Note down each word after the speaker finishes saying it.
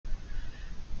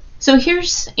So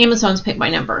here's Amazon's pick by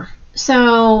number.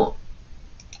 So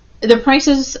the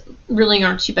prices really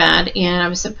aren't too bad, and I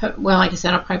was well, like I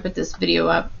said, I'll probably put this video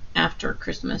up after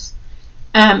Christmas.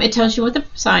 It tells you what the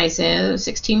size is,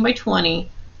 16 by 20,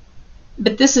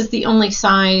 but this is the only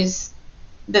size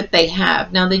that they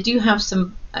have. Now they do have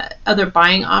some other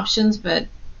buying options, but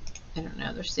I don't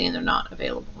know, they're saying they're not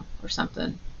available or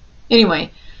something.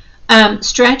 Anyway,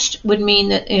 stretched would mean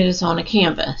that it is on a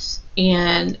canvas,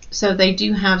 and so they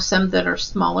do have some that are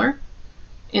smaller,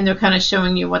 and they're kind of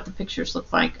showing you what the pictures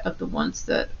look like of the ones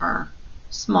that are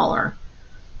smaller.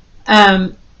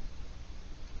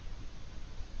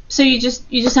 So you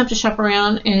just have to shop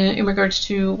around in regards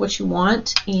to what you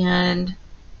want, and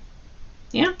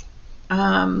yeah,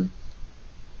 I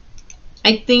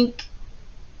think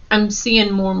I'm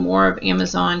seeing more and more of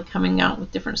Amazon coming out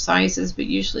with different sizes, but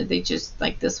usually they just,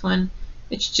 like this one,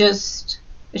 it's just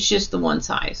the one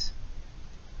size,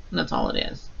 and that's all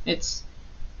it is. It's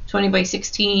 20 by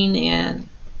 16, and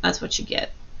that's what you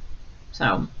get.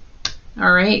 So,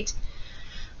 all right.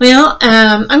 Well,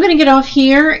 I'm going to get off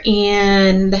here,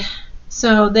 and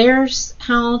so there's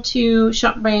how to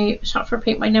shop for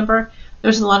paint by number.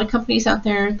 There's a lot of companies out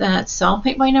there that sell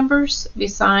paint by numbers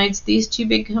besides these two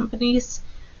big companies.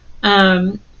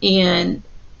 And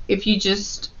if you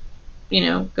just,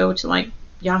 go to like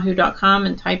yahoo.com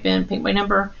and type in paint by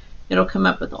number, it'll come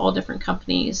up with all different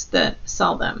companies that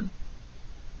sell them.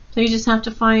 So you just have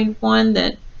to find one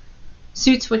that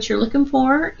suits what you're looking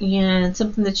for and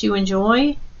something that you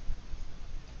enjoy.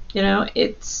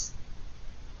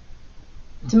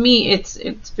 To me,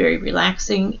 it's very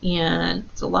relaxing, and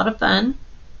it's a lot of fun,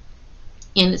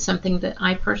 and it's something that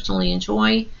I personally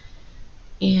enjoy,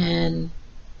 and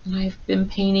I've been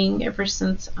painting ever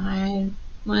since I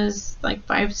was like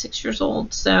 5, 6 years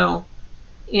old. So,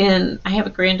 and I have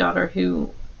a granddaughter who,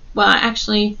 well,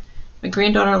 actually, my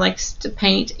granddaughter likes to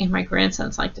paint, and my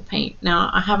grandsons like to paint.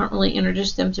 Now, I haven't really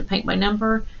introduced them to paint by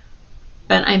number,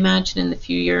 but I imagine in the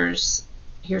few years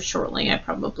here shortly, I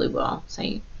probably will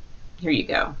say, here you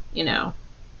go,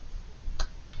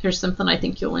 here's something I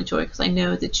think you'll enjoy, because I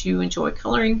know that you enjoy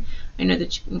coloring, I know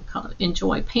that you can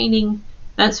enjoy painting,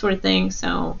 that sort of thing,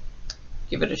 so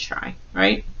give it a try,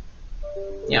 right?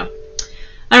 Yeah.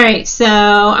 All right, so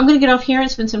I'm going to get off here and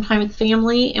spend some time with the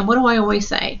family, and what do I always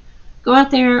say? Go out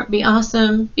there, be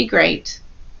awesome, be great,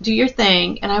 do your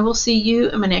thing, and I will see you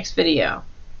in my next video.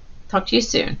 Talk to you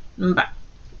soon. Bye.